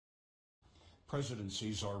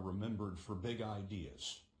Presidencies are remembered for big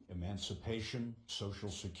ideas: emancipation, social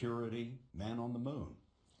security, man on the moon.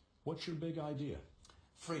 What's your big idea?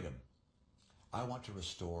 Freedom. I want to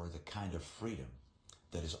restore the kind of freedom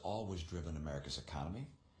that has always driven America's economy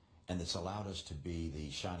and that's allowed us to be the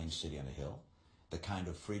shining city on a hill, the kind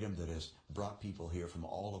of freedom that has brought people here from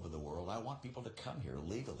all over the world. I want people to come here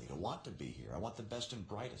legally, to want to be here. I want the best and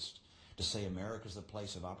brightest to say America's the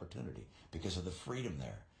place of opportunity because of the freedom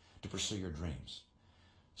there to pursue your dreams.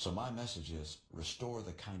 So my message is restore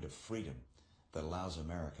the kind of freedom that allows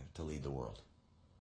America to lead the world.